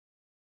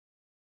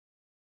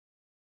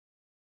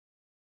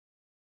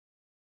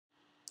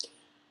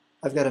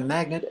I've got a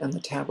magnet and the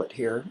tablet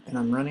here, and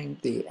I'm running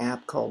the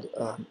app called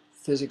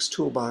Physics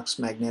Toolbox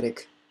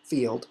Magnetic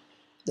Field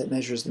that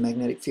measures the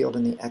magnetic field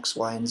in the X,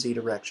 Y, and Z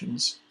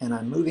directions. And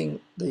I'm moving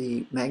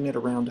the magnet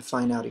around to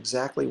find out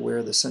exactly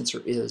where the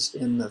sensor is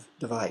in the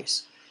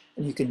device.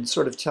 And you can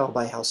sort of tell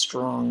by how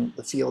strong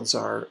the fields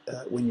are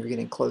when you're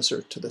getting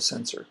closer to the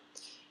sensor.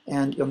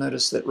 And you'll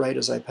notice that right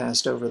as I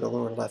passed over the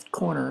lower left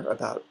corner,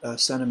 about a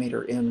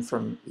centimeter in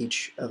from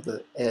each of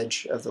the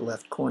edge of the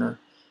left corner,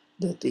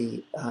 that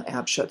the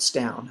app shuts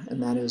down,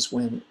 and that is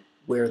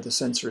where the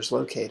sensor is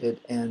located,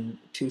 and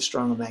too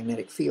strong a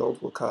magnetic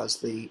field will cause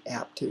the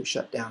app to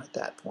shut down at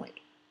that point.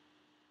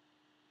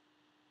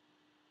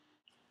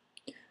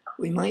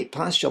 We might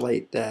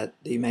postulate that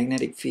the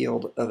magnetic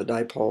field of a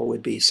dipole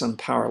would be some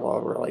power law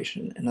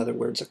relation, in other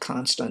words, a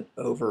constant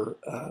over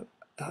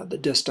the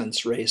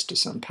distance raised to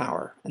some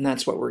power, and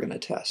that's what we're going to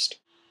test.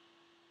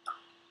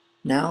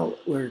 Now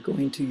we're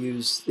going to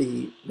use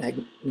the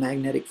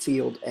magnetic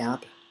field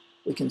app.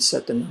 We can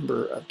set the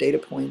number of data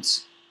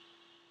points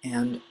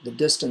and the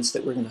distance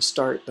that we're going to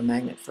start the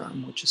magnet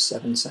from, which is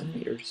 7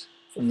 centimeters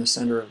from the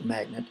center of the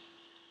magnet,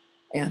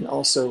 and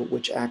also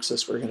which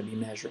axis we're going to be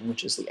measuring,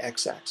 which is the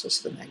x-axis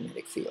of the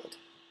magnetic field.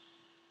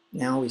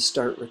 Now we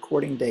start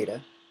recording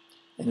data,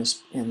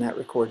 and that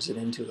records it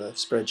into a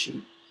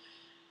spreadsheet,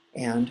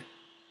 and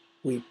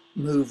we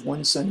move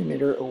 1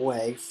 centimeter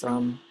away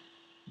from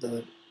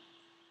the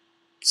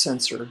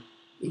sensor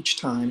each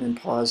time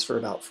and pause for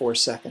about 4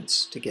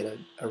 seconds to get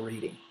a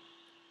reading.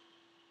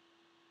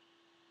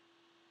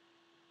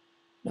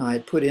 Now I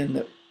had put in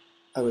that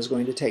I was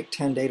going to take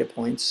 10 data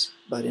points,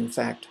 but in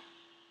fact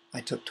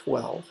I took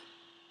 12.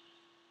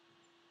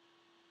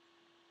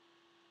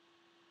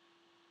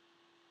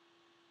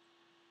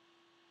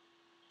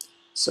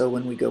 So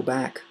when we go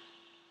back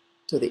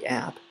to the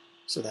app,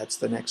 so that's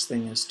the next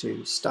thing, is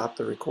to stop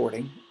the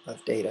recording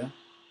of data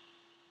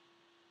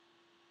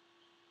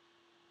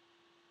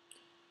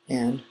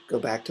and go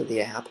back to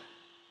the app,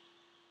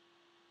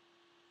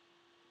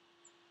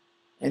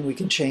 and we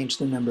can change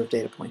the number of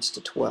data points to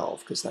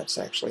 12 because that's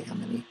actually how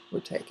many we're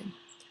taking.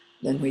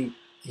 Then we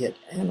hit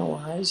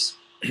Analyze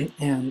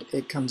and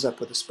it comes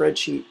up with a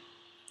spreadsheet,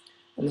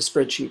 and the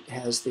spreadsheet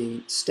has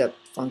the step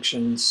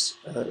functions,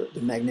 the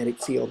magnetic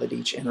field at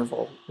each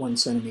interval 1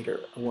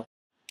 centimeter away.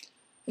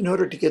 In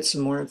order to get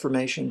some more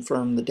information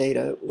from the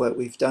data, what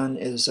we've done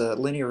is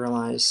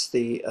linearize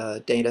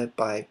the data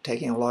by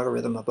taking a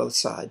logarithm of both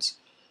sides.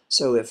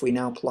 So if we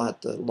now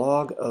plot the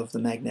log of the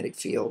magnetic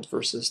field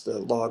versus the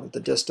log of the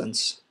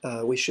distance,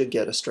 we should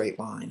get a straight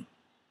line.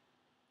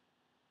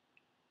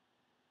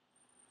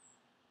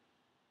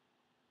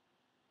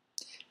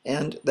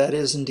 And that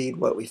is indeed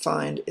what we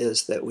find,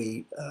 is that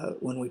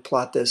when we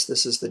plot this,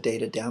 this is the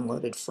data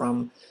downloaded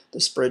from the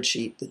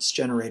spreadsheet that's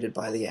generated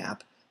by the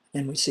app,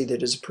 and we see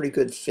that it's a pretty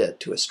good fit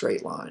to a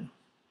straight line.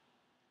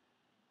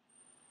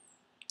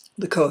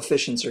 The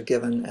coefficients are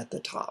given at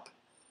the top.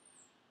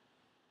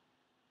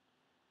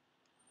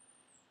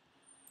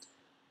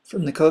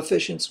 From the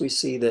coefficients, we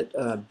see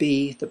that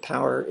B, the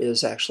power,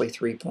 is actually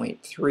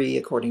 3.3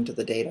 according to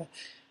the data.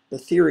 The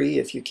theory,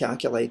 if you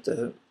calculate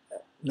the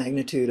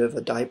magnitude of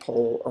a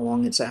dipole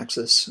along its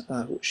axis,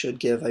 should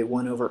give a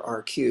 1 over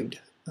r cubed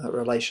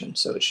relation.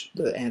 So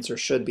the answer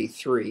should be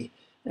 3,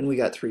 and we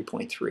got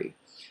 3.3.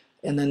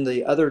 And then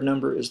the other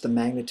number is the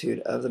magnitude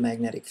of the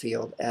magnetic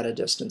field at a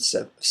distance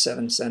of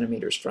 7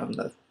 centimeters from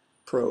the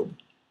probe.